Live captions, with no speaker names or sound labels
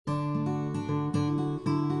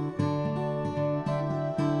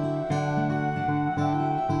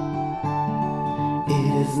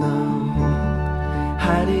is no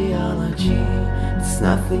ideology. It's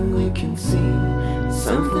nothing we can see. It's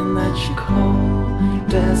something that you call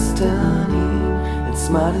destiny. It's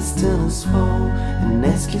modest till it's full, an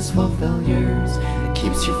excuse for failures. It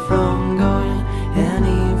keeps you from going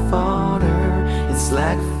any farther. It's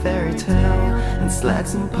like a fairy tale, it's like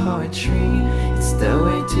some poetry. It's the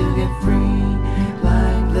way to get free,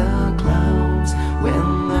 like the clouds. When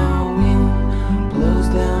the wind blows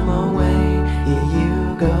them away, yeah, you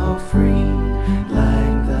go free,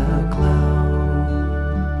 like the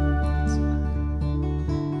clouds.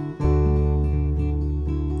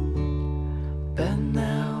 But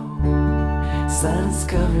now, silence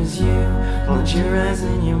covers you, holds your eyes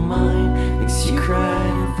in your mind, makes you cry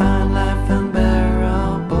and find life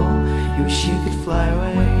unbearable. You wish you could fly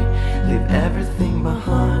away, leave everything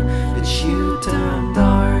behind, but you turn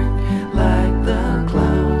dark like the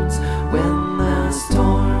clouds. When the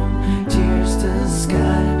storm tears the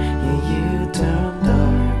sky, yeah, you turn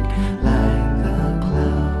dark like the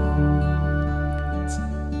clouds.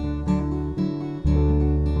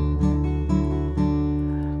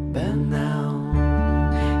 But now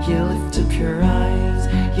you lift up your eyes,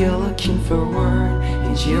 you're looking forward,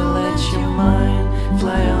 and you let your mind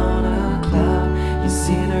fly on a cloud. You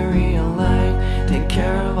see the real light, take care